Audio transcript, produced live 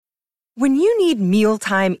When you need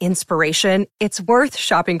mealtime inspiration, it's worth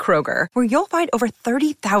shopping Kroger, where you'll find over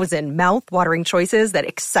 30,000 mouth-watering choices that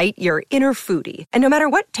excite your inner foodie. And no matter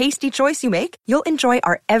what tasty choice you make, you'll enjoy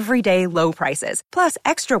our everyday low prices, plus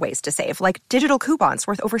extra ways to save, like digital coupons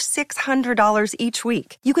worth over $600 each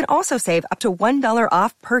week. You can also save up to $1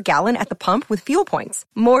 off per gallon at the pump with fuel points.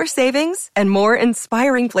 More savings and more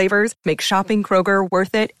inspiring flavors make shopping Kroger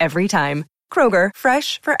worth it every time. Kroger,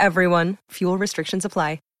 fresh for everyone. Fuel restrictions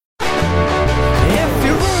apply. If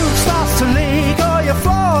your roof starts to leak or your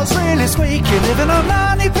floor's really squeak, you live in a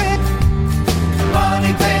money pit.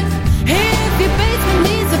 Money pit. If your basement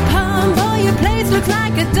needs a pump or your place looks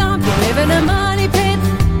like a dump, you live in a money pit.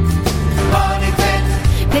 Money pit.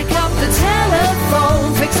 Pick up the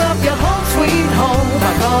telephone, fix up your home sweet home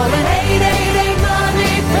by calling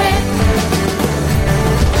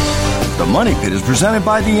 888-MONEY-PIT. The Money Pit is presented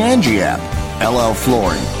by the Angie app. LL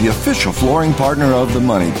Flooring, the official flooring partner of the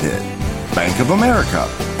Money Pit. Bank of America,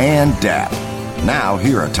 and DAP. Now,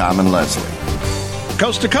 here are Tom and Leslie.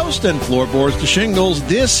 Coast to coast and floorboards to shingles,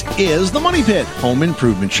 this is the Money Pit Home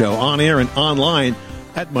Improvement Show, on air and online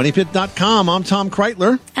at moneypit.com. I'm Tom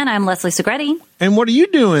Kreitler. And I'm Leslie Segretti. And what are you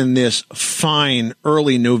doing this fine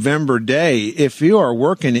early November day? If you are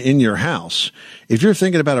working in your house, if you're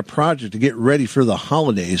thinking about a project to get ready for the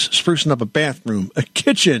holidays, sprucing up a bathroom, a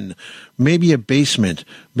kitchen, maybe a basement,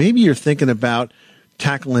 maybe you're thinking about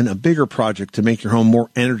tackling a bigger project to make your home more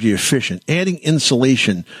energy efficient, adding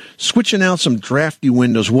insulation, switching out some drafty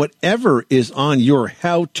windows, whatever is on your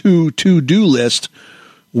to-do list,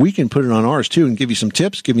 we can put it on ours too and give you some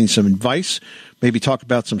tips, give you some advice, maybe talk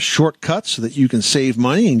about some shortcuts so that you can save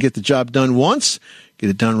money and get the job done once, get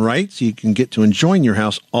it done right so you can get to enjoying your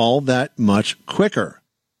house all that much quicker.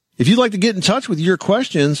 If you'd like to get in touch with your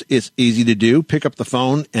questions, it's easy to do. Pick up the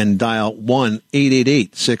phone and dial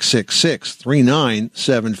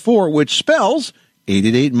 1-888-666-3974, which spells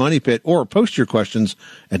 888-MONEY-PIT, or post your questions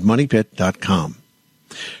at moneypit.com.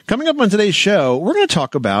 Coming up on today's show, we're going to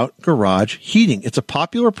talk about garage heating. It's a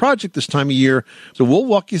popular project this time of year, so we'll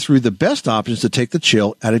walk you through the best options to take the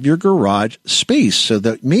chill out of your garage space so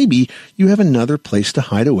that maybe you have another place to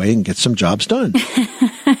hide away and get some jobs done.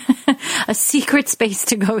 A secret space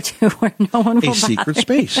to go to where no one will bother. A secret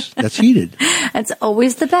space that's heated. That's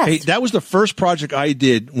always the best. Hey, that was the first project I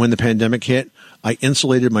did when the pandemic hit. I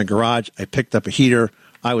insulated my garage. I picked up a heater.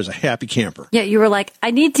 I was a happy camper. Yeah, you were like,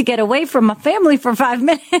 I need to get away from my family for 5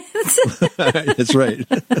 minutes. That's right.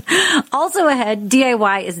 Also ahead,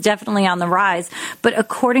 DIY is definitely on the rise. But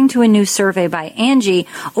according to a new survey by Angie,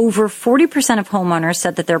 over 40% of homeowners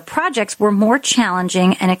said that their projects were more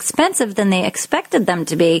challenging and expensive than they expected them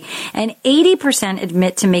to be. And 80%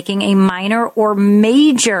 admit to making a minor or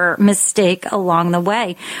major mistake along the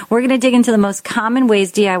way. We're going to dig into the most common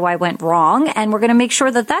ways DIY went wrong, and we're going to make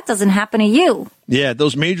sure that that doesn't happen to you. Yeah,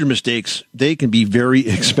 those major mistakes, they can be very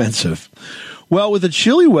expensive. Well, with the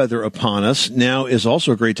chilly weather upon us, now is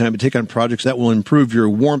also a great time to take on projects that will improve your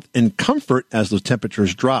warmth and comfort as those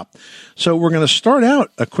temperatures drop. So we're going to start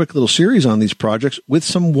out a quick little series on these projects with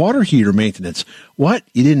some water heater maintenance. What?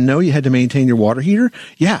 You didn't know you had to maintain your water heater?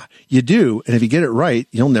 Yeah, you do. And if you get it right,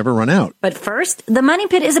 you'll never run out. But first, the Money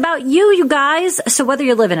Pit is about you guys. So whether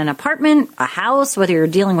you live in an apartment, a house, whether you're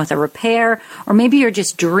dealing with a repair, or maybe you're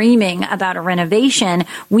just dreaming about a renovation,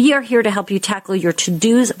 we are here to help you tackle your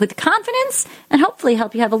to-dos with confidence and hopefully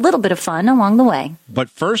help you have a little bit of fun along the way.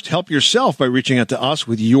 But first, help yourself by reaching out to us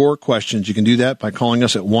with your questions. You can do that by calling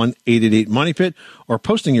us at 1-888-MONEY-PIT or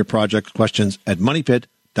posting your project questions at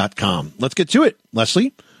moneypit.com. Let's get to it.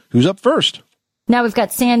 Leslie, who's up first? Now we've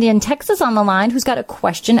got Sandi in Texas on the line who's got a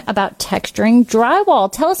question about texturing drywall.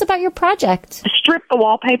 Tell us about your project. Strip the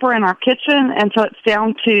wallpaper in our kitchen, and so it's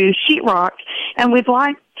down to sheetrock, and we'd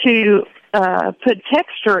like to put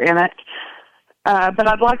texture in it. But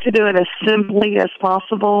I'd like to do it as simply as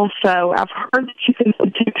possible. So I've heard that you can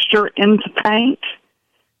put texture into paint,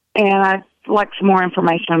 and I'd like some more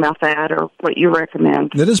information about that or what you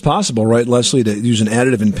recommend. That is possible, right, Leslie, to use an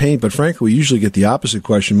additive in paint. But frankly, we usually get the opposite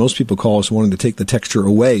question. Most people call us wanting to take the texture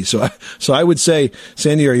away. So I would say,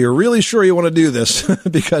 Sandi, are you really sure you want to do this?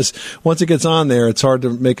 Because once it gets on there, it's hard to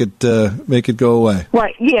make it go away.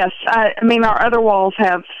 Right. Yes. I mean, our other walls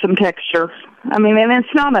have some texture. I mean, and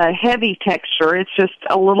it's not a heavy texture. It's just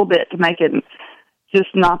a little bit to make it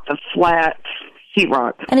just not the flat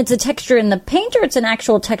sheetrock. And it's a texture in the paint, or it's an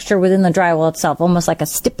actual texture within the drywall itself, almost like a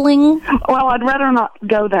stippling? Well, I'd rather not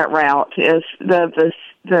go that route, is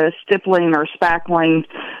the stippling or spackling.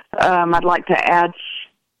 I'd like to add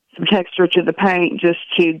some texture to the paint just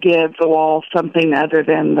to give the wall something other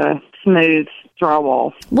than the smooth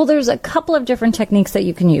drywall. Well, there's a couple of different techniques that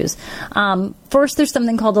you can use. First, there's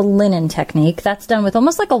something called a linen technique. That's done with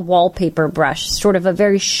almost like a wallpaper brush, sort of a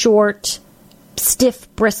very short,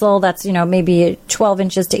 stiff bristle that's, maybe 12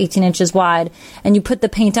 inches to 18 inches wide. And you put the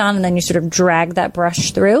paint on and then you sort of drag that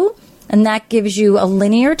brush through. And that gives you a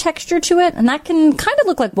linear texture to it. And that can kind of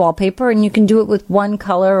look like wallpaper. And you can do it with one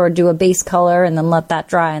color or do a base color and then let that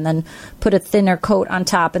dry and then put a thinner coat on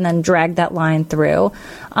top and then drag that line through.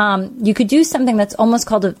 You could do something that's almost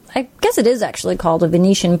called I guess it is actually called a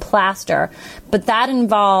Venetian plaster. But that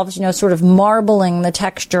involves, sort of marbling the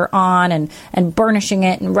texture on and burnishing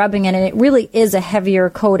it and rubbing it. And it really is a heavier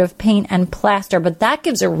coat of paint and plaster. But that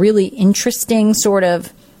gives a really interesting sort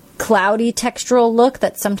of cloudy textural look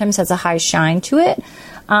that sometimes has a high shine to it.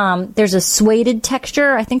 There's a suede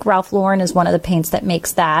texture. I think Ralph Lauren is one of the paints that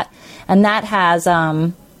makes that. And that has,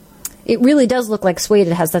 it really does look like suede.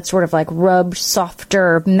 It has that sort of like rubbed,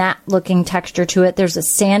 softer, matte looking texture to it. There's a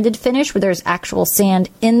sanded finish where there's actual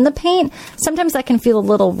sand in the paint. Sometimes that can feel a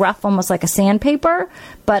little rough, almost like a sandpaper,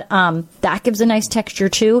 but that gives a nice texture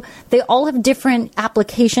too. They all have different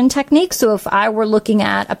application techniques. So if I were looking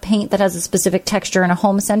at a paint that has a specific texture in a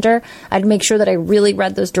home center, I'd make sure that I really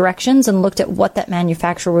read those directions and looked at what that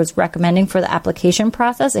manufacturer was recommending for the application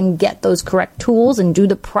process and get those correct tools and do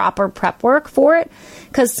the proper prep work for it.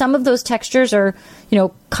 Because some of those textures are,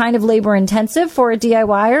 kind of labor intensive for a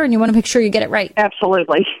DIYer, and you want to make sure you get it right.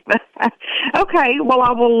 Absolutely. Okay, well,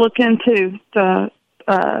 I will look into the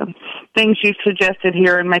things you suggested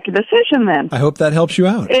here and make a decision then. I hope that helps you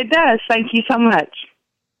out. It does. Thank you so much.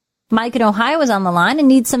 Mike in Ohio is on the line and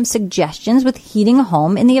needs some suggestions with heating a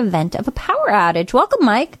home in the event of a power outage. Welcome,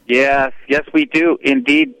 Mike. Yes, we do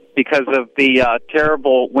indeed, because of the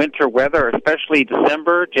terrible winter weather, especially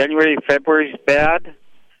December. January, February is bad.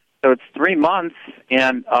 So it's 3 months,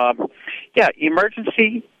 and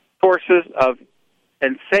emergency sources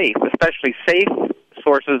and especially safe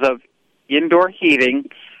sources of indoor heating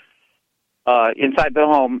inside the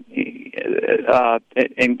home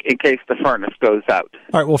in case the furnace goes out.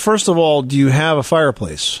 All right, well, first of all, do you have a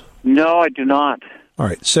fireplace? No, I do not. All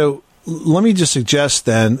right, so let me just suggest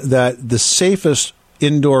then that the safest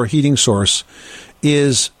indoor heating source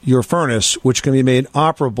is your furnace, which can be made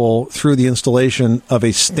operable through the installation of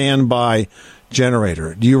a standby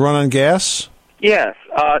generator. Do you run on gas? Yes,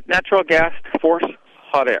 natural gas to force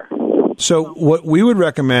hot air. So what we would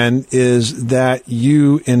recommend is that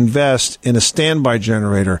you invest in a standby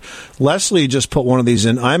generator. Leslie just put one of these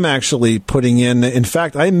in. I'm actually putting in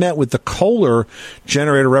fact, I met with the Kohler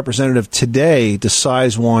generator representative today to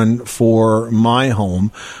size one for my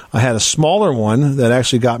home. I had a smaller one that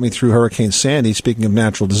actually got me through Hurricane Sandy, speaking of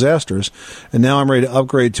natural disasters, and now I'm ready to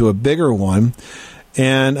upgrade to a bigger one.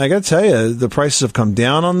 And I got to tell you, the prices have come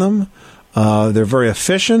down on them. They're very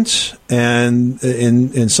efficient, and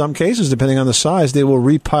in some cases, depending on the size, they will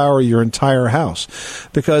repower your entire house.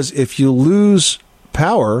 Because if you lose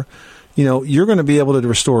power, you're going to be able to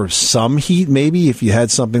restore some heat, maybe if you had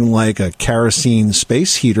something like a kerosene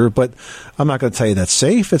space heater, but I'm not going to tell you that's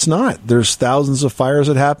safe. It's not. There's thousands of fires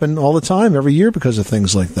that happen all the time, every year, because of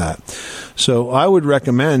things like that. So I would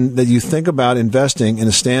recommend that you think about investing in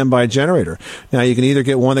a standby generator. Now, you can either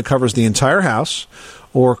get one that covers the entire house,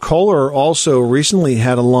 or Kohler also recently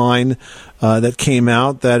had a line that came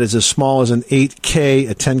out that is as small as an 8K,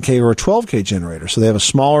 a 10K, or a 12K generator. So they have a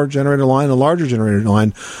smaller generator line, a larger generator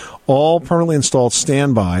line, all permanently installed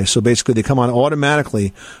standby. So basically they come on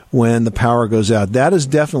automatically when the power goes out. That is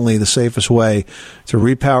definitely the safest way to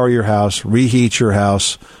repower your house, reheat your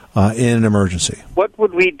house in an emergency. What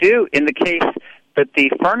would we do in the case that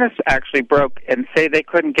the furnace actually broke and say they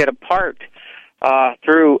couldn't get a part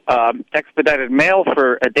through expedited mail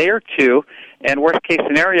for a day or two, and worst case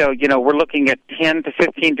scenario, we're looking at 10 to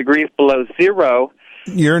 15 degrees below zero?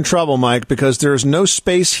 You're in trouble, Mike, because there's no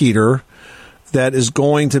space heater that is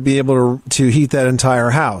going to be able to heat that entire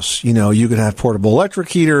house. You can have portable electric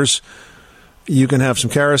heaters, you can have some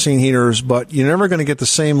kerosene heaters, but you're never going to get the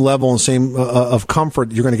same level and same of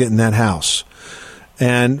comfort you're going to get in that house.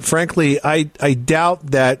 And frankly, I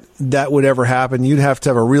doubt that would ever happen. You'd have to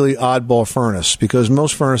have a really oddball furnace, because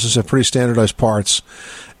most furnaces have pretty standardized parts,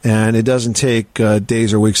 and it doesn't take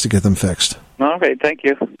days or weeks to get them fixed. Okay, thank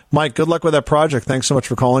you. Mike, good luck with that project. Thanks so much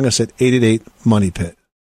for calling us at 888-MONEY-PIT.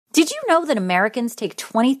 Did you know that Americans take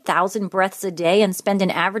 20,000 breaths a day and spend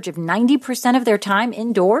an average of 90% of their time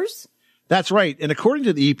indoors? That's right. And according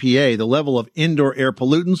to the EPA, the level of indoor air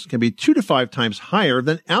pollutants can be 2 to 5 times higher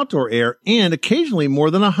than outdoor air, and occasionally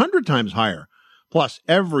more than 100 times higher. Plus,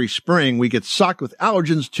 every spring we get socked with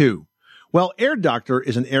allergens too. Well, Air Doctor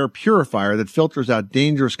is an air purifier that filters out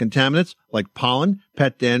dangerous contaminants like pollen,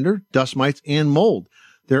 pet dander, dust mites, and mold.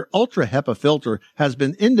 Their Ultra HEPA filter has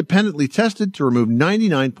been independently tested to remove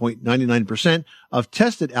 99.99% of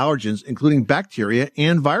tested allergens, including bacteria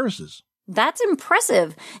and viruses. That's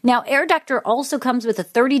impressive. Now, Air Doctor also comes with a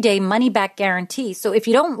 30-day money-back guarantee, so if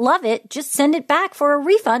you don't love it, just send it back for a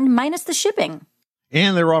refund minus the shipping.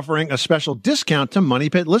 And they're offering a special discount to Money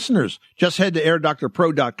Pit listeners. Just head to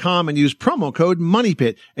airdoctorpro.com and use promo code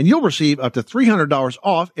MONEYPIT, and you'll receive up to $300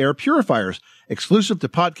 off air purifiers. Exclusive to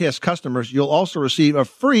podcast customers, you'll also receive a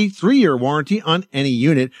free 3-year warranty on any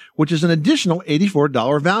unit, which is an additional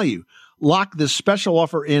 $84 value. Lock this special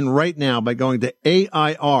offer in right now by going to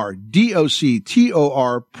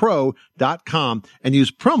airdoctorpro.com and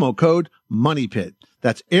use promo code MONEYPIT.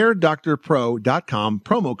 That's airdoctorpro.com,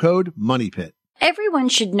 promo code MONEYPIT. Everyone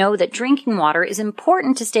should know that drinking water is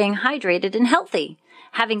important to staying hydrated and healthy.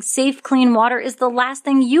 Having safe, clean water is the last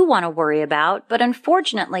thing you want to worry about, but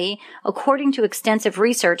unfortunately, according to extensive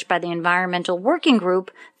research by the Environmental Working Group,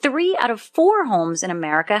 3 out of 4 homes in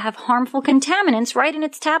America have harmful contaminants right in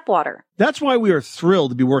its tap water. That's why we are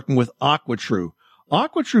thrilled to be working with AquaTrue.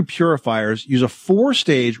 AquaTrue purifiers use a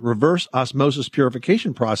 4-stage reverse osmosis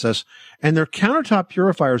purification process, and their countertop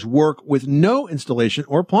purifiers work with no installation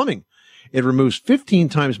or plumbing. It removes 15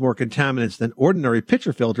 times more contaminants than ordinary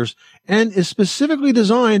pitcher filters and is specifically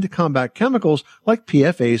designed to combat chemicals like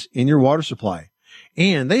PFAS in your water supply.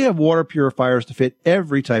 And they have water purifiers to fit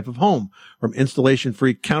every type of home, from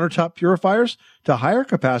installation-free countertop purifiers to higher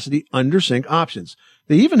capacity under-sink options.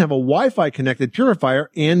 They even have a Wi-Fi connected purifier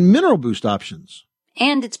and mineral boost options.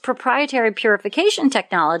 And its proprietary purification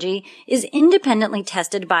technology is independently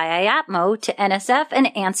tested by IAPMO to NSF and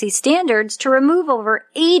ANSI standards to remove over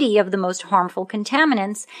 80 of the most harmful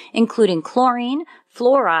contaminants, including chlorine,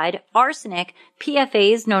 fluoride, arsenic,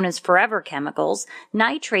 PFAS known as forever chemicals,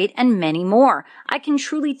 nitrate, and many more. I can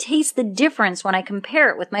truly taste the difference when I compare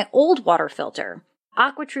it with my old water filter.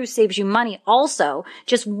 AquaTrue saves you money also.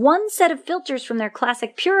 Just one set of filters from their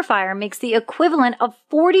classic purifier makes the equivalent of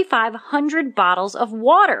 4,500 bottles of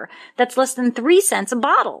water. That's less than 3 cents a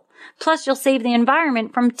bottle. Plus, you'll save the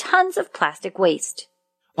environment from tons of plastic waste.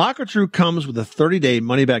 AquaTrue comes with a 30-day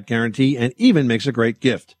money-back guarantee and even makes a great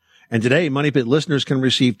gift. And today, Money Pit listeners can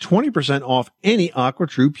receive 20% off any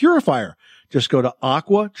AquaTrue purifier. Just go to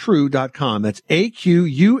aquatrue.com. That's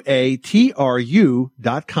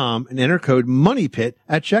AQUATRU.com and enter code MONEYPIT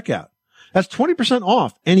at checkout. That's 20%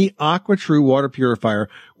 off any AquaTrue water purifier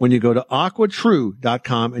when you go to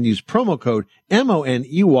aquatrue.com and use promo code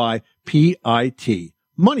MONEYPIT.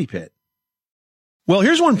 MONEYPIT. Well,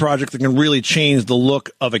 here's one project that can really change the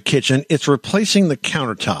look of a kitchen. It's replacing the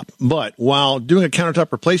countertop. But while doing a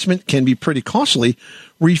countertop replacement can be pretty costly,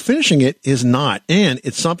 refinishing it is not. And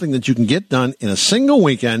it's something that you can get done in a single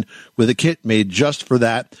weekend with a kit made just for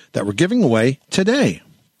that we're giving away today.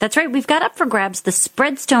 That's right. We've got up for grabs the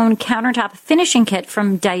Spreadstone Countertop Finishing Kit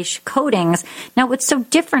from Dyche Coatings. Now, what's so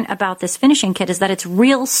different about this finishing kit is that it's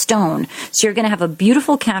real stone. So you're going to have a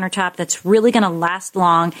beautiful countertop that's really going to last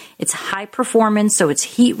long. It's high performance, so it's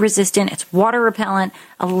heat resistant. It's water repellent.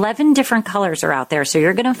 11 different colors are out there. So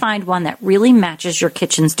you're going to find one that really matches your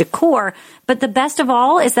kitchen's decor. But the best of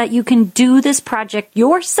all is that you can do this project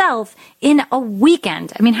yourself in a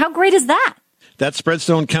weekend. I mean, how great is that? That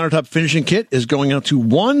Spreadstone Countertop Finishing Kit is going out to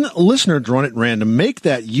one listener drawn at random. Make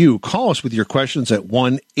that you. Call us with your questions at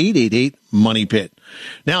 1-888-MONEYPIT.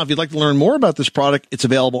 Now, if you'd like to learn more about this product, it's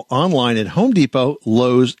available online at Home Depot,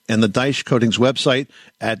 Lowe's, and the Dyche Coatings website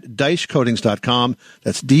at dychecoatings.com.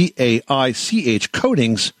 That's DAICH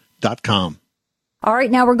Coatings.com. All right,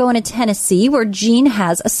 now we're going to Tennessee, where Jean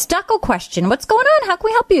has a stucco question. What's going on? How can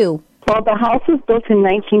we help you? Well, the house was built in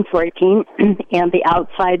 1914, and the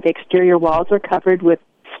outside, the exterior walls are covered with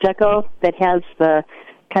stucco that has the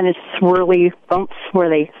kind of swirly bumps where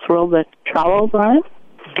they swirl the trowels on it.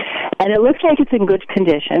 And it looks like it's in good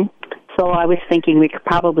condition, so I was thinking we could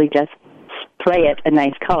probably just spray it a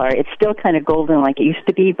nice color. It's still kind of golden like it used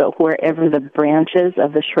to be, but wherever the branches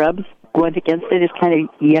of the shrubs went against it is kind of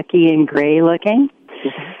yucky and gray looking.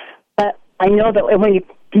 But I know that when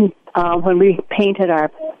we painted our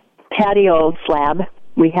patio slab,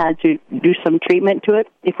 we had to do some treatment to it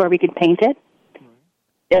before we could paint it.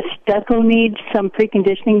 Does stucco need some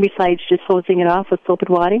preconditioning besides just hosing it off with soap and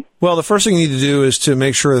water? Well, the first thing you need to do is to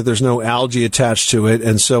make sure that there's no algae attached to it,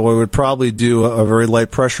 and so I would probably do a very light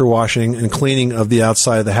pressure washing and cleaning of the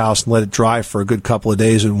outside of the house and let it dry for a good couple of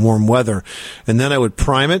days in warm weather. And then I would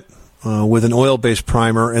prime it with an oil-based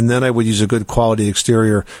primer, and then I would use a good quality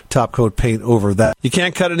exterior top coat paint over that. You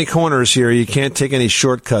can't cut any corners here. You can't take any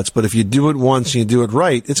shortcuts, but if you do it once and you do it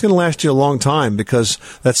right, it's going to last you a long time because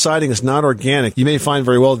that siding is not organic. You may find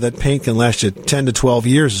very well that paint can last you 10 to 12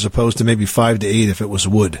 years as opposed to maybe 5 to 8 if it was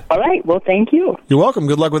wood. All right. Well, thank you. You're welcome.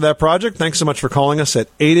 Good luck with that project. Thanks so much for calling us at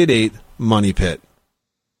 888-MONEY-PIT.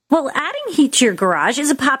 Well, adding heat to your garage is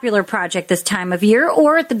a popular project this time of year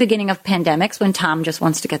or at the beginning of pandemics when Tom just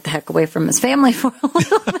wants to get the heck away from his family for a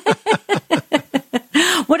little bit.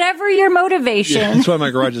 Whatever your motivation. Yeah, that's why my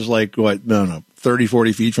garage is 30,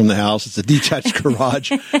 40 feet from the house. It's a detached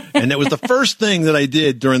garage. And that was the first thing that I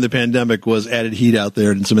did during the pandemic was added heat out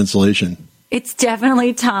there and some insulation. It's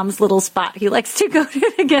definitely Tom's little spot. He likes to go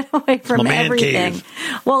to get away from everything.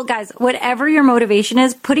 Cave. Well, guys, whatever your motivation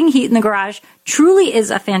is, putting heat in the garage truly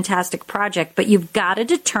is a fantastic project, but you've got to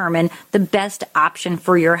determine the best option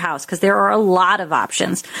for your house because there are a lot of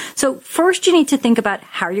options. So first you need to think about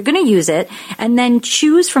how you're going to use it and then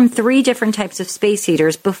choose from 3 different types of space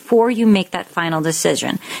heaters before you make that final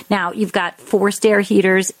decision. Now, you've got forced air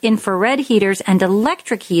heaters, infrared heaters, and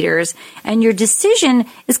electric heaters, and your decision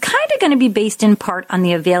is kind of going to be based in part on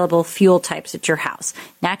the available fuel types at your house.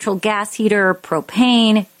 Natural gas heater,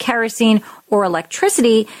 propane, kerosene, or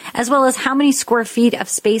electricity, as well as how many square feet of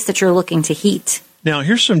space that you're looking to heat. Now,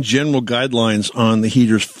 here's some general guidelines on the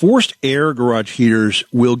heaters. Forced air garage heaters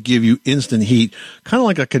will give you instant heat, kind of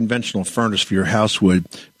like a conventional furnace for your house would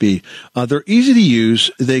be. They're easy to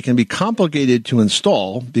use. They can be complicated to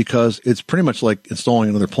install because it's pretty much like installing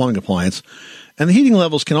another plumbing appliance. And the heating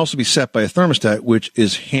levels can also be set by a thermostat, which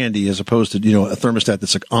is handy as opposed to, a thermostat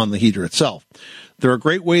that's like on the heater itself. They're a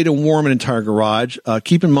great way to warm an entire garage.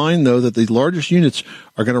 Keep in mind, though, that the largest units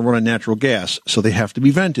are going to run on natural gas, so they have to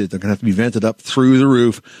be vented. They're going to have to be vented up through the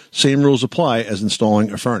roof. Same rules apply as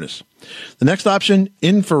installing a furnace. The next option,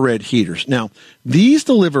 infrared heaters. Now, these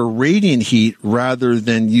deliver radiant heat rather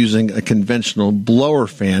than using a conventional blower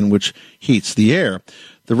fan, which heats the air.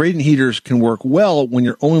 The radiant heaters can work well when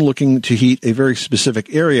you're only looking to heat a very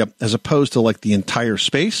specific area as opposed to like the entire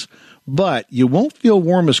space, but you won't feel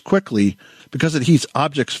warm as quickly because it heats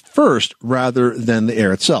objects first rather than the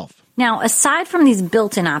air itself. Now, aside from these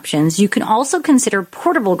built-in options, you can also consider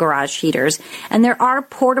portable garage heaters, and there are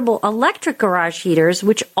portable electric garage heaters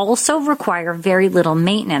which also require very little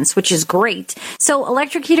maintenance, which is great. So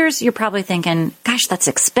electric heaters, you're probably thinking, gosh, that's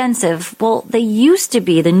expensive. Well, they used to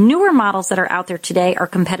be. The newer models that are out there today are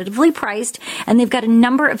competitively priced, and they've got a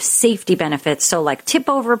number of safety benefits. So like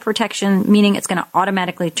tip-over protection, meaning it's going to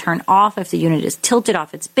automatically turn off if the unit is tilted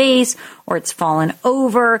off its base or it's fallen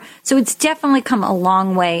over. So it's definitely come a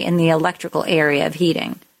long way in the electrical area of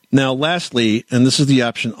heating. Now, lastly, and this is the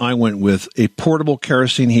option I went with, a portable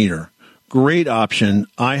kerosene heater. Great option.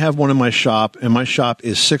 I have one in my shop, and my shop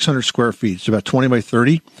is 600 square feet. It's about 20 by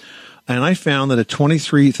 30. And I found that a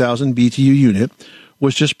 23,000 BTU unit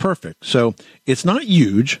was just perfect. So it's not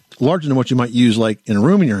huge, larger than what you might use like in a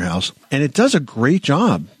room in your house. And it does a great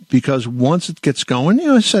job because once it gets going,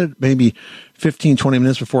 I set it maybe 15, 20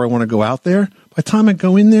 minutes before I want to go out there. By the time I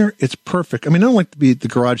go in there, it's perfect. I mean, I don't like the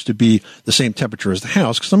garage to be the same temperature as the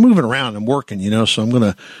house because I'm moving around and working, so I'm going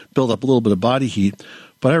to build up a little bit of body heat.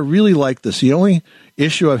 But I really like this. The only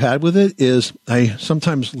issue I've had with it is I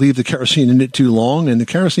sometimes leave the kerosene in it too long, and the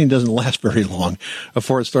kerosene doesn't last very long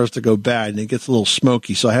before it starts to go bad, and it gets a little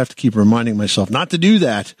smoky. So I have to keep reminding myself not to do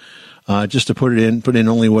that. Just to put in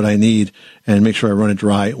only what I need and make sure I run it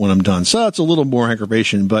dry when I'm done. So that's a little more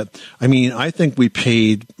aggravation, but I mean, I think we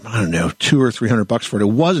paid, $200 or $300 for it. It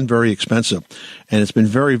wasn't very expensive, and it's been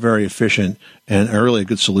very, very efficient and really a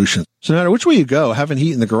good solution. So no matter which way you go, having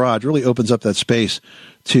heat in the garage really opens up that space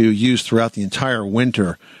to use throughout the entire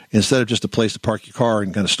winter instead of just a place to park your car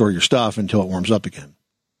and kind of store your stuff until it warms up again.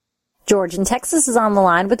 George in Texas is on the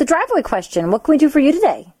line with the driveway question. What can we do for you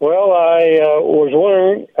today? Well, I was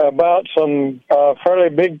wondering about some fairly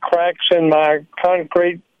big cracks in my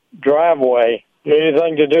concrete driveway.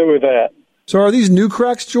 Anything to do with that? So are these new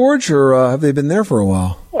cracks, George, or have they been there for a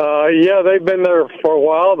while? Yeah, they've been there for a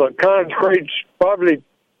while. The concrete's probably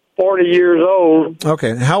 40 years old.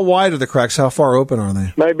 Okay. How wide are the cracks? How far open are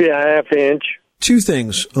they? Maybe a half inch. Two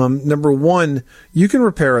things. Number one, you can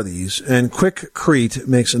repair these, and Quickcrete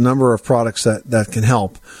makes a number of products that can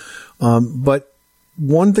help. But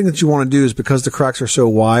one thing that you want to do is, because the cracks are so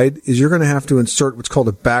wide, is you're going to have to insert what's called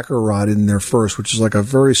a backer rod in there first, which is like a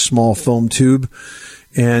very small foam tube.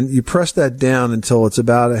 And you press that down until it's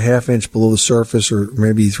about a half inch below the surface, or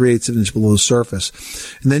maybe 3/8 of an inch below the surface.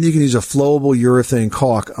 And then you can use a flowable urethane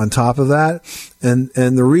caulk on top of that. And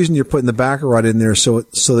the reason you're putting the backer rod in there so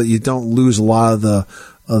that you don't lose a lot of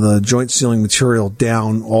the joint sealing material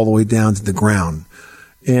down all the way down to the ground.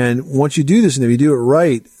 And once you do this, and if you do it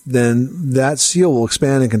right, then that seal will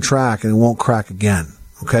expand and contract and it won't crack again.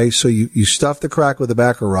 Okay, so you stuff the crack with a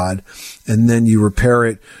backer rod, and then you repair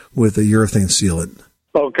it with a urethane sealant.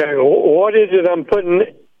 Okay, what is it I'm putting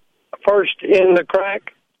first in the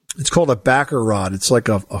crack? It's called a backer rod. It's like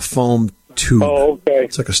a foam tube. Oh, okay.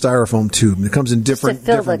 It's like a styrofoam tube, and it comes in different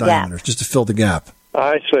diameters, just to fill the gap.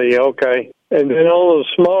 I see, okay. And then all the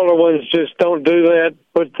smaller ones, just don't do that.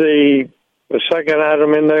 Put the second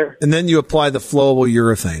item in there. And then you apply the flowable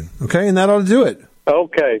urethane, okay? And that ought to do it.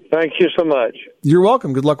 Okay, thank you so much. You're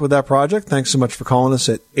welcome. Good luck with that project. Thanks so much for calling us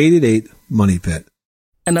at 888-MONEY-PIT.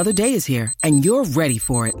 Another day is here, and you're ready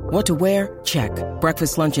for it. What to wear? Check.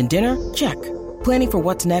 Breakfast, lunch, and dinner? Check. Planning for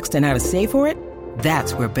what's next and how to save for it?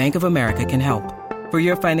 That's where Bank of America can help. For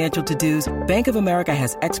your financial to-dos, Bank of America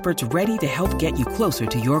has experts ready to help get you closer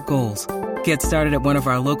to your goals. Get started at one of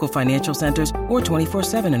our local financial centers or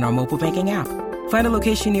 24/7 in our mobile banking app. Find a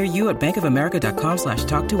location near you at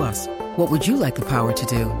bankofamerica.com/talktous. What would you like the power to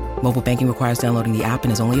do? Mobile banking requires downloading the app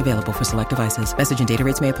and is only available for select devices. Message and data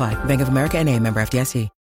rates may apply. Bank of America N.A., member FDIC.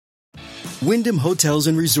 Wyndham Hotels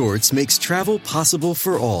and Resorts makes travel possible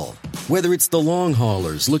for all. Whether it's the long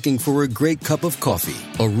haulers looking for a great cup of coffee,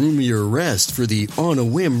 a roomier rest for the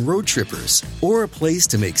on-a-whim road trippers, or a place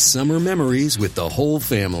to make summer memories with the whole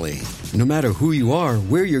family. No matter who you are,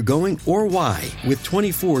 where you're going, or why, with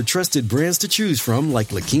 24 trusted brands to choose from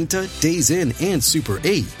like La Quinta, Days Inn, and Super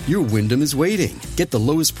 8, your Wyndham is waiting. Get the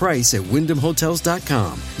lowest price at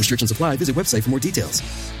WyndhamHotels.com. Restrictions apply. Visit website for more details.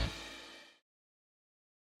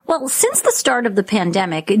 Well, since the start of the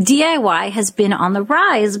pandemic, DIY has been on the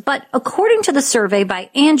rise, but according to the survey by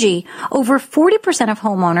Angie, over 40% of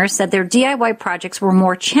homeowners said their DIY projects were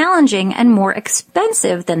more challenging and more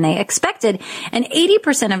expensive than they expected, and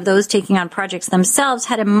 80% of those taking on projects themselves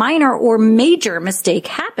had a minor or major mistake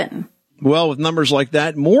happen. Well, with numbers like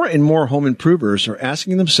that, more and more home improvers are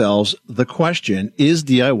asking themselves the question, is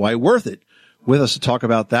DIY worth it? With us to talk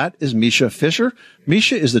about that is Misha Fisher.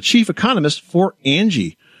 Misha is the chief economist for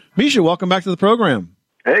Angie. Misha, welcome back to the program.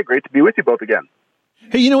 Hey, great to be with you both again.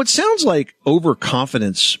 Hey, it sounds like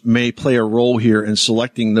overconfidence may play a role here in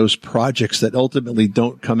selecting those projects that ultimately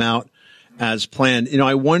don't come out as planned.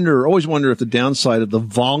 I always wonder if the downside of the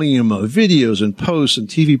volume of videos and posts and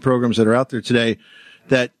TV programs that are out there today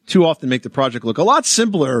that too often make the project look a lot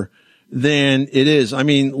simpler than it is. I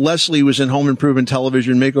mean, Leslie was in home improvement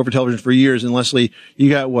television, makeover television for years. And Leslie, you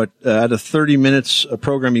got out of 30 minutes a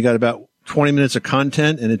program, you got about 20 minutes of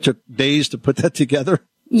content, and it took days to put that together?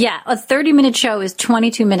 Yeah, a 30-minute show is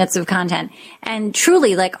 22 minutes of content. And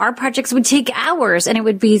truly, our projects would take hours, and it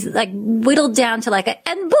would be, whittled down to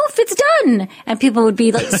and boof, it's done! And people would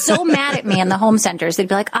be, so mad at me in the home centers. They'd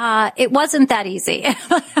be like, it wasn't that easy.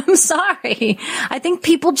 I'm sorry. I think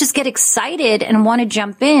people just get excited and want to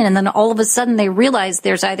jump in, and then all of a sudden they realize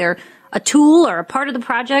there's either a tool or a part of the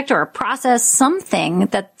project or a process, something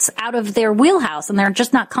that's out of their wheelhouse, and they're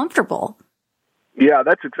just not comfortable. Yeah,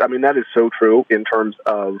 that is so true in terms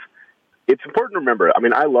of, it's important to remember,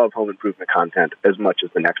 I love home improvement content as much as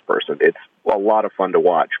the next person. It's a lot of fun to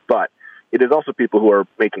watch, but it is also people who are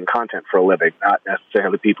making content for a living, not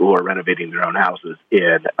necessarily people who are renovating their own houses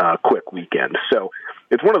in a quick weekend. So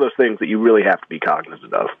it's one of those things that you really have to be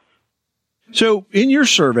cognizant of. So in your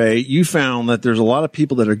survey, you found that there's a lot of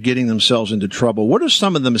people that are getting themselves into trouble. What are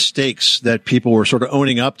some of the mistakes that people were sort of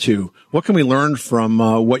owning up to? What can we learn from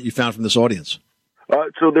what you found from this audience?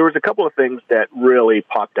 So there was a couple of things that really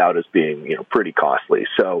popped out as being, pretty costly.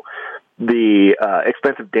 So the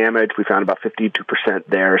expensive damage, we found about 52%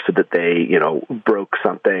 there, so that they, broke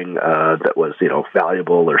something that was,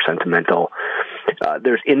 valuable or sentimental.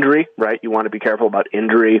 There's injury, right? You want to be careful about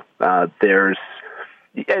injury.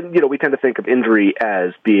 And, we tend to think of injury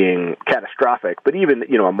as being catastrophic, but even,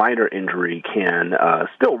 a minor injury can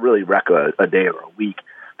still really wreck a day or a week,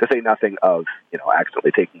 to say nothing of,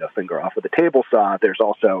 accidentally taking a finger off with a table saw. There's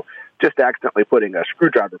also just accidentally putting a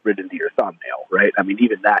screwdriver bit into your thumbnail, right?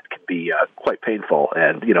 Even that can be quite painful.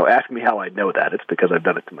 And, ask me how I know that. It's because I've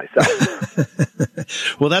done it to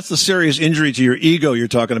myself. Well, that's the serious injury to your ego you're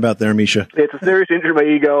talking about there, Misha. It's a serious injury to my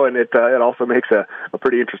ego, and it also makes a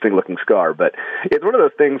pretty interesting-looking scar. But it's one of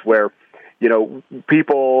those things where,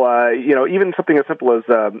 people, even something as simple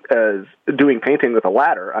as doing painting with a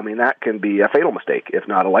ladder, that can be a fatal mistake, if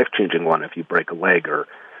not a life-changing one, if you break a leg or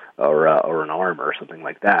an arm or something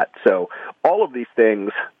like that. So all of these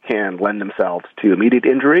things can lend themselves to immediate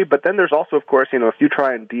injury. But then there's also, of course, if you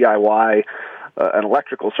try and DIY an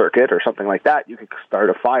electrical circuit or something like that, you can start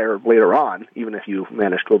a fire later on, even if you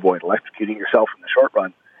manage to avoid electrocuting yourself in the short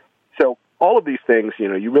run. So all of these things,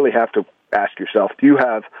 you really have to ask yourself, do you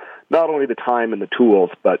have not only the time and the tools,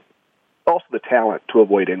 but also the talent to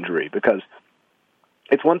avoid injury? Because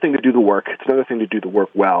it's one thing to do the work, it's another thing to do the work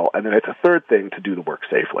well, and then it's a third thing to do the work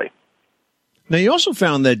safely. Now, you also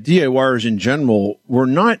found that DIYers in general were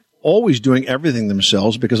not always doing everything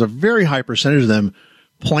themselves, because a very high percentage of them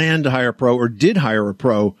planned to hire a pro or did hire a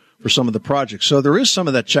pro for some of the projects. So there is some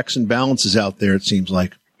of that checks and balances out there, it seems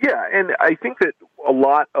like. Yeah, and I think that a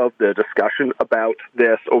lot of the discussion about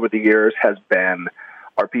this over the years has been,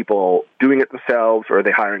 are people doing it themselves or are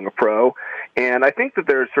they hiring a pro? And I think that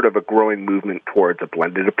there's sort of a growing movement towards a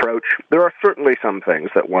blended approach. There are certainly some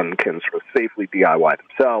things that one can sort of safely DIY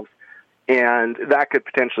themselves, and that could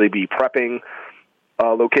potentially be prepping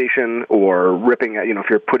a location or ripping, if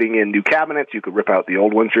you're putting in new cabinets, you could rip out the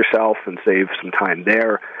old ones yourself and save some time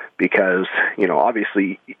there because,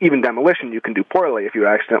 obviously even demolition you can do poorly if you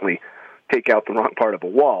accidentally take out the wrong part of a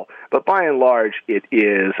wall. But by and large, it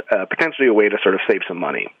is potentially a way to sort of save some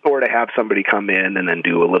money or to have somebody come in and then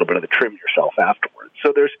do a little bit of the trim yourself afterwards.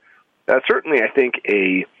 So there's certainly, I think,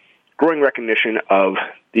 a growing recognition of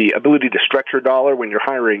the ability to stretch your dollar when you're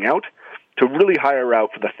hiring out, to really hire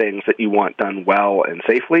out for the things that you want done well and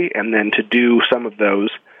safely, and then to do some of those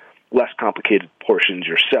less complicated portions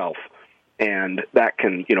yourself. And that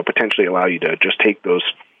can, potentially allow you to just take those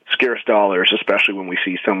scarce dollars, especially when we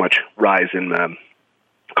see so much rise in the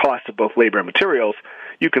cost of both labor and materials.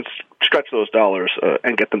 You can stretch those dollars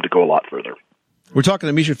and get them to go a lot further. We're talking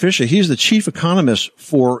to Misha Fisher. He's the chief economist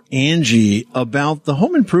for Angie, about the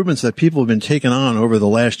home improvements that people have been taking on over the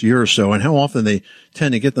last year or so and how often they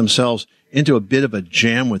tend to get themselves into a bit of a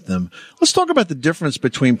jam with them. Let's talk about the difference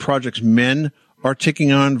between projects men are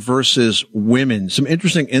taking on versus women. Some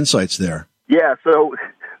interesting insights there. Yeah, so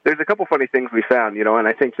there's a couple funny things we found, and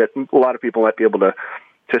I think that a lot of people might be able to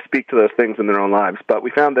speak to those things in their own lives. But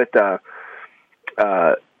we found that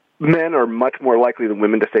men are much more likely than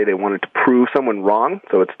women to say they wanted to prove someone wrong.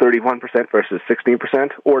 So it's 31% versus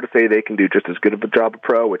 16%, or to say they can do just as good of a job as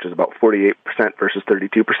pro, which is about 48% versus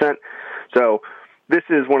 32%. So this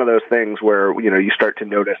is one of those things where, you start to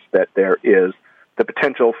notice that there is the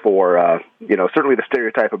potential for, certainly the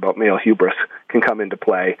stereotype about male hubris can come into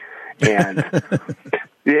play. And,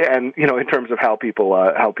 yeah, and, in terms of how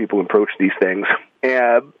people approach these things.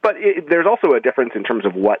 But there's also a difference in terms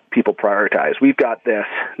of what people prioritize. We've got this,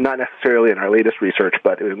 not necessarily in our latest research,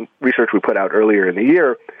 but in research we put out earlier in the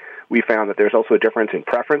year, we found that there's also a difference in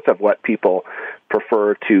preference of what people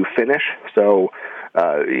prefer to finish. So,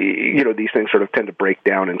 these things sort of tend to break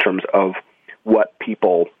down in terms of what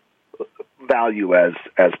people value as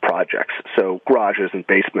projects. So garages and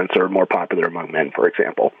basements are more popular among men, for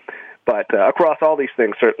example. But across all these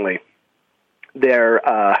things, certainly, the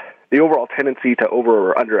overall tendency to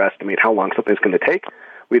over or underestimate how long something's going to take,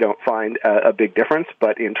 we don't find a big difference.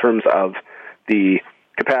 But in terms of the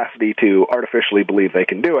capacity to artificially believe they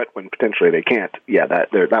can do it when potentially they can't, yeah,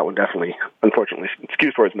 that one definitely, unfortunately,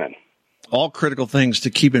 skews towards men. All critical things to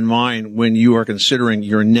keep in mind when you are considering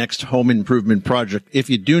your next home improvement project. If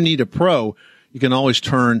you do need a pro, you can always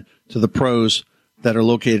turn to the pros that are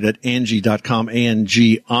located at Angie.com,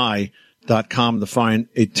 ANGI.com, to find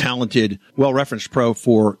a talented, well-referenced pro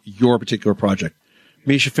for your particular project.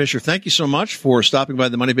 Misha Fisher, thank you so much for stopping by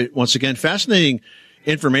the Money Pit once again. Fascinating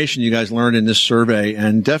information you guys learned in this survey,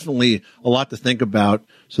 and definitely a lot to think about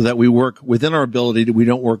so that we work within our ability, we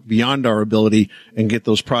don't work beyond our ability, and get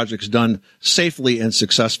those projects done safely and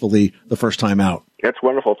successfully the first time out. That's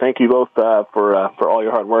wonderful. Thank you both for all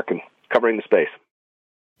your hard work and covering the space.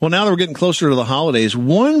 Well, now that we're getting closer to the holidays,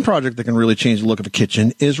 one project that can really change the look of a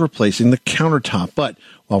kitchen is replacing the countertop. But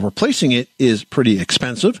while replacing it is pretty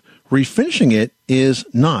expensive, refinishing it is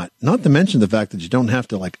not. Not to mention the fact that you don't have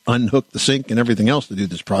to unhook the sink and everything else to do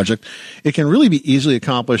this project. It can really be easily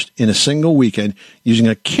accomplished in a single weekend using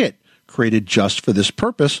a kit created just for this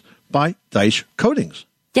purpose by Deich Coatings.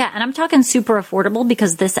 Yeah, and I'm talking super affordable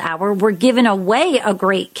because this hour we're giving away a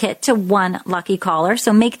great kit to one lucky caller.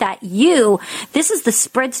 So make that you. This is the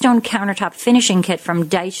Spreadstone Countertop Finishing Kit from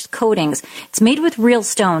Deich Coatings. It's made with real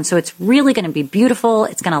stone, so it's really going to be beautiful.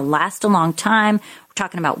 It's going to last a long time. We're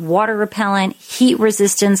talking about water repellent, heat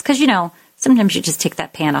resistance, because, sometimes you just take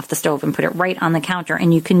that pan off the stove and put it right on the counter,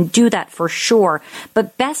 and you can do that for sure.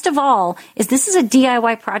 But best of all is this is a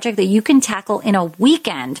DIY project that you can tackle in a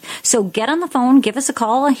weekend. So get on the phone, give us a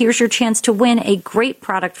call. Here's your chance to win a great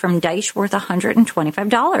product from Deich worth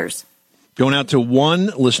 $125. Going out to one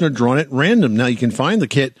listener drawn at random. Now you can find the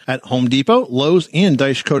kit at Home Depot, Lowe's, and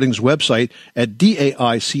Dice Coatings website at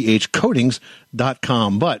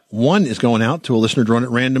DAICHcoatings.com. But one is going out to a listener drawn at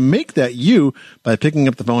random. Make that you by picking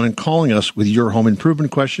up the phone and calling us with your home improvement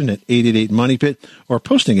question at 888-MONEYPIT or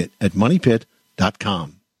posting it at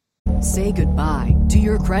moneypit.com. Say goodbye to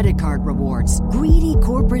your credit card rewards. Greedy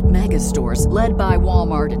corporate mega stores, led by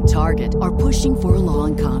Walmart and Target, are pushing for a law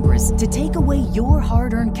in Congress to take away your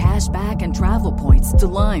hard-earned cash back and travel points to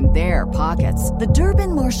line their pockets. The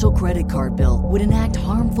Durbin-Marshall credit card bill would enact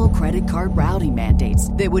harmful credit card routing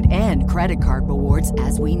mandates that would end credit card rewards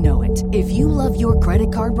as we know it. If you love your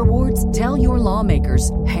credit card rewards, tell your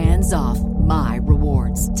lawmakers, hands off my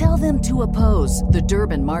rewards. Tell them to oppose the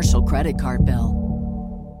Durbin-Marshall credit card bill.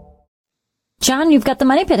 John, you've got the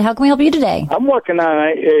Money Pit. How can we help you today? I'm working on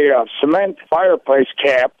a cement fireplace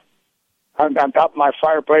cap on top of my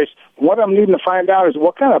fireplace. What I'm needing to find out is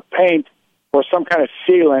what kind of paint or some kind of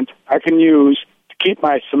sealant I can use to keep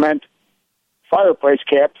my cement fireplace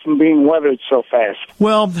cap from being weathered so fast.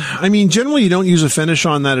 Well, I mean, generally you don't use a finish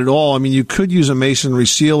on that at all. I mean, you could use a masonry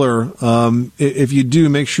sealer. If you do,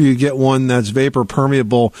 make sure you get one that's vapor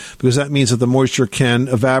permeable, because that means that the moisture can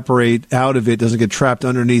evaporate out of it, doesn't get trapped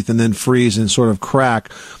underneath and then freeze and sort of crack.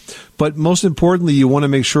 But most importantly, you want to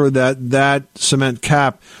make sure that that cement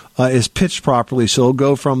cap is pitched properly. So it'll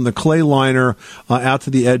go from the clay liner out to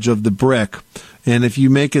the edge of the brick. And if you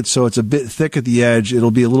make it so it's a bit thick at the edge, it'll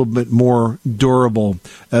be a little bit more durable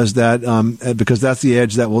as that, because that's the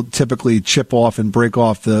edge that will typically chip off and break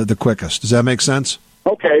off the quickest. Does that make sense?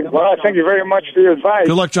 Okay. Well, thank you very much for your advice.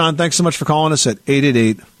 Good luck, John. Thanks so much for calling us at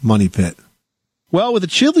 888-MONEYPIT. Well, with the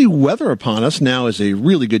chilly weather upon us, now is a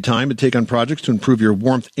really good time to take on projects to improve your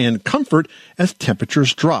warmth and comfort as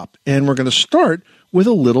temperatures drop. And we're going to start with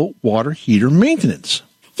a little water heater maintenance.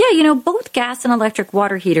 Yeah, both gas and electric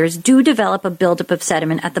water heaters do develop a buildup of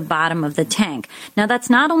sediment at the bottom of the tank. Now, that's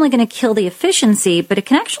not only going to kill the efficiency, but it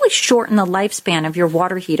can actually shorten the lifespan of your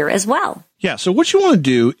water heater as well. Yeah, so what you want to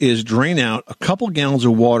do is drain out a couple gallons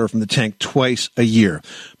of water from the tank twice a year.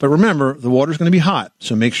 But remember, the water's going to be hot,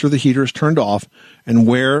 so make sure the heater is turned off and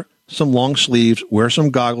wear some long sleeves, wear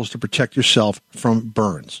some goggles to protect yourself from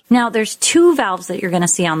burns. Now, there's two valves that you're going to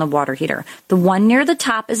see on the water heater. The one near the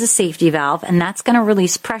top is a safety valve, and that's going to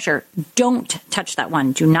release pressure. Don't touch that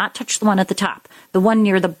one. Do not touch the one at the top. The one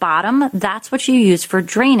near the bottom, that's what you use for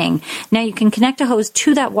draining. Now, you can connect a hose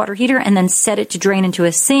to that water heater and then set it to drain into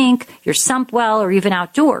a sink, your sump well, or even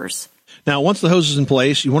outdoors. Now, once the hose is in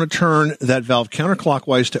place, you want to turn that valve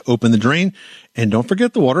counterclockwise to open the drain. And don't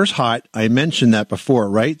forget the water is hot. I mentioned that before,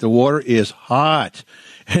 right? The water is hot.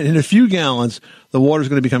 And in a few gallons, the water is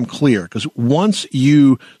going to become clear, because once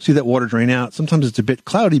you see that water drain out, sometimes it's a bit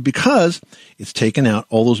cloudy because it's taken out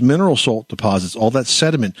all those mineral salt deposits, all that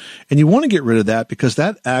sediment. And you want to get rid of that because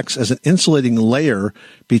that acts as an insulating layer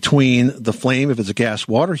between the flame, if it's a gas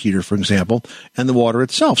water heater, for example, and the water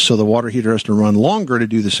itself. So the water heater has to run longer to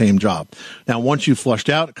do the same job. Now, once you've flushed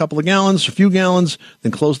out a couple of gallons, a few gallons,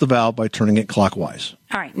 then close the valve by turning it clockwise.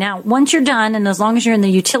 All right. Now, once you're done, and as long as you're in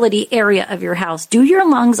the utility area of your house, do your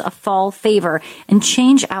lungs a fall favor and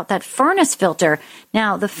change out that furnace filter.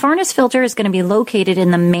 Now, the furnace filter is going to be located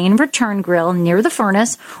in the main return grill near the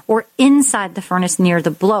furnace or inside the furnace near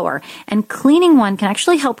the blower. And cleaning one can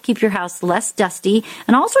actually help keep your house less dusty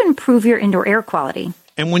and also improve your indoor air quality.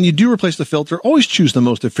 And when you do replace the filter, always choose the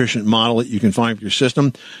most efficient model that you can find for your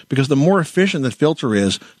system, because the more efficient the filter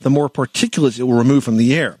is, the more particulates it will remove from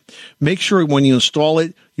the air. Make sure when you install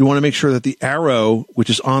it, you want to make sure that the arrow, which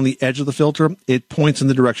is on the edge of the filter, it points in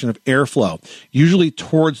the direction of airflow, usually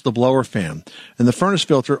towards the blower fan. And the furnace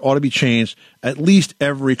filter ought to be changed at least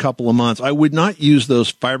every couple of months. I would not use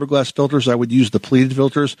those fiberglass filters. I would use the pleated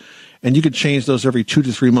filters. And you could change those every 2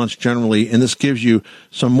 to 3 months generally. And this gives you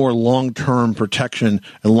some more long-term protection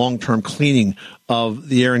and long-term cleaning of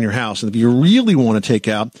the air in your house. And if you really want to take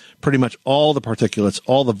out pretty much all the particulates,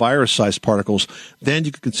 all the virus-sized particles, then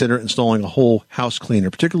you could consider installing a whole house cleaner,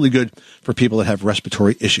 particularly good for people that have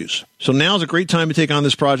respiratory issues. So now is a great time to take on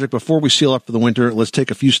this project. Before we seal up for the winter, let's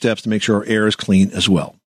take a few steps to make sure our air is clean as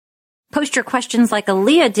well. Post your questions like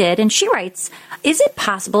Aaliyah did, and she writes, is it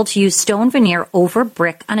possible to use stone veneer over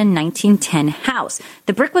brick on a 1910 house?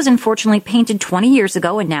 The brick was unfortunately painted 20 years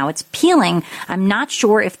ago, and now it's peeling. I'm not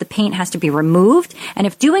sure if the paint has to be removed, and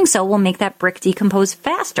if doing so will make that brick decompose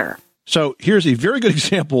faster. So here's a very good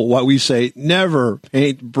example why we say never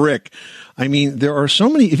paint brick. I mean, there are so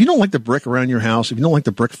many, if you don't like the brick around your house, if you don't like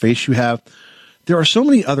the brick face you have, There are so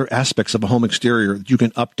many other aspects of a home exterior that you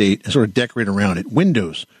can update and sort of decorate around it.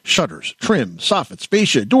 Windows, shutters, trim, soffits,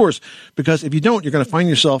 fascia, doors. Because if you don't, you're going to find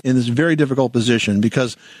yourself in this very difficult position,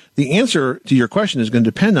 because the answer to your question is going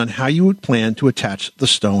to depend on how you would plan to attach the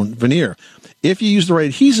stone veneer. If you use the right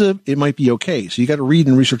adhesive, it might be okay. So you got to read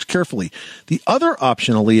and research carefully. The other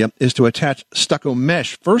option, Aaliyah, is to attach stucco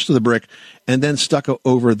mesh first to the brick and then stucco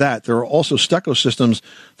over that. There are also stucco systems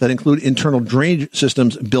that include internal drainage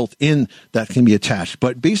systems built in that can be attached.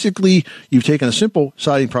 But basically, you've taken a simple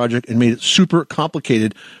siding project and made it super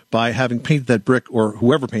complicated by having painted that brick, or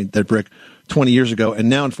whoever painted that brick 20 years ago. And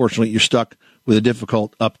now, unfortunately, you're stuck with a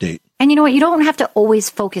difficult update. And you know what? You don't have to always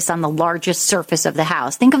focus on the largest surface of the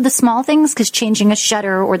house. Think of the small things, because changing a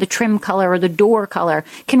shutter or the trim color or the door color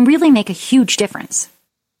can really make a huge difference.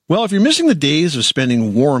 Well, if you're missing the days of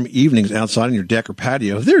spending warm evenings outside on your deck or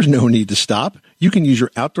patio, there's no need to stop. You can use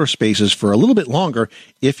your outdoor spaces for a little bit longer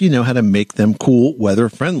if you know how to make them cool weather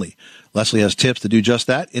friendly. Leslie has tips to do just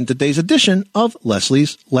that in today's edition of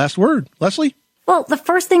Leslie's Last Word. Leslie? Well, the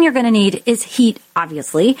first thing you're going to need is heat,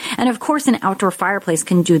 obviously. And of course, an outdoor fireplace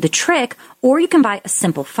can do the trick, or you can buy a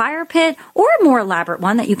simple fire pit or a more elaborate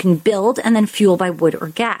one that you can build and then fuel by wood or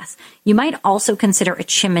gas. You might also consider a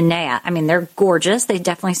chimenea. I mean, they're gorgeous. They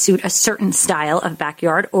definitely suit a certain style of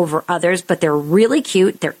backyard over others, but they're really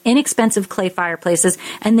cute. They're inexpensive clay fireplaces,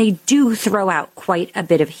 and they do throw out quite a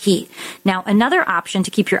bit of heat. Now, another option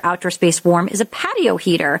to keep your outdoor space warm is a patio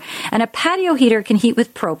heater. And a patio heater can heat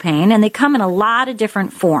with propane, and they come in a lot of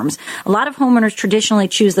different forms. A lot of homeowners traditionally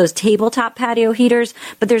choose those tabletop patio heaters,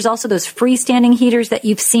 but there's also those freestanding heaters that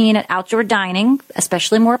you've seen at outdoor dining,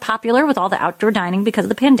 especially more popular with all the outdoor dining because of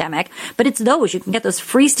the pandemic. But it's those. You can get those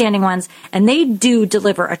freestanding ones, and they do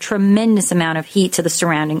deliver a tremendous amount of heat to the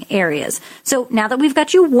surrounding areas. So now that we've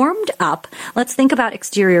got you warmed up, let's think about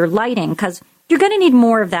exterior lighting, because you're going to need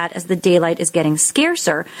more of that as the daylight is getting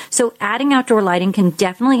scarcer. So adding outdoor lighting can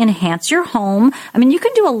definitely enhance your home. I mean, you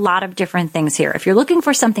can do a lot of different things here. If you're looking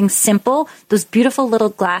for something simple, those beautiful little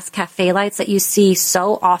glass cafe lights that you see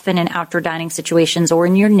so often in outdoor dining situations or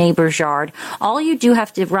in your neighbor's yard, all you do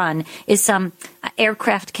have to run is some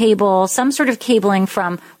aircraft cable, some sort of cabling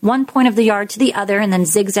from one point of the yard to the other, and then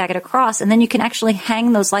zigzag it across. And then you can actually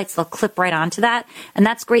hang those lights. They'll clip right onto that. And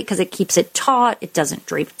that's great because it keeps it taut. It doesn't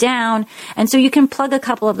drape down. And so you can plug a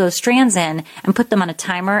couple of those strands in and put them on a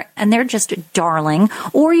timer, and they're just darling.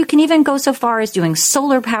 Or you can even go so far as doing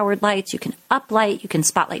solar-powered lights. You can uplight. You can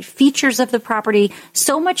spotlight features of the property.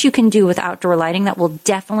 So much you can do with outdoor lighting that will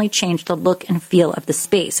definitely change the look and feel of the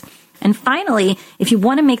space. And finally, if you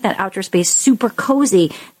want to make that outdoor space super cozy,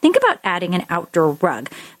 think about adding an outdoor rug.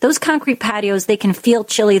 Those concrete patios, they can feel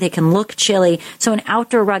chilly, they can look chilly. So an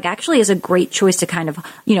outdoor rug actually is a great choice to kind of,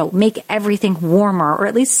 make everything warmer, or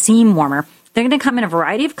at least seem warmer. They're going to come in a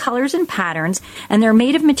variety of colors and patterns, and they're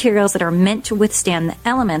made of materials that are meant to withstand the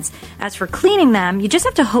elements. As for cleaning them, you just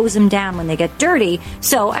have to hose them down when they get dirty.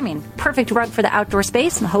 So, perfect rug for the outdoor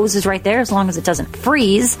space, and the hose is right there as long as it doesn't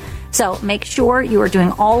freeze. So make sure you are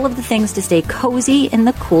doing all of the things to stay cozy in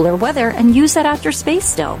the cooler weather and use that outdoor space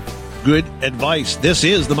still. Good advice. This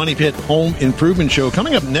is the Money Pit Home Improvement Show.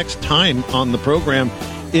 Coming up next time on the program,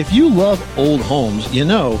 if you love old homes, you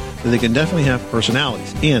know that they can definitely have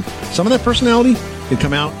personalities. And some of that personality can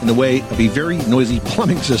come out in the way of a very noisy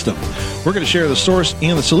plumbing system. We're going to share the source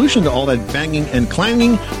and the solution to all that banging and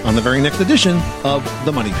clanging on the very next edition of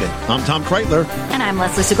The Money Pit. I'm Tom Kreitler. And I'm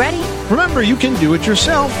Leslie Segretti. Remember, you can do it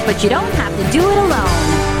yourself, but you don't have to do it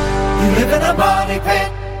alone. You live in a money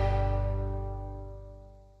pit.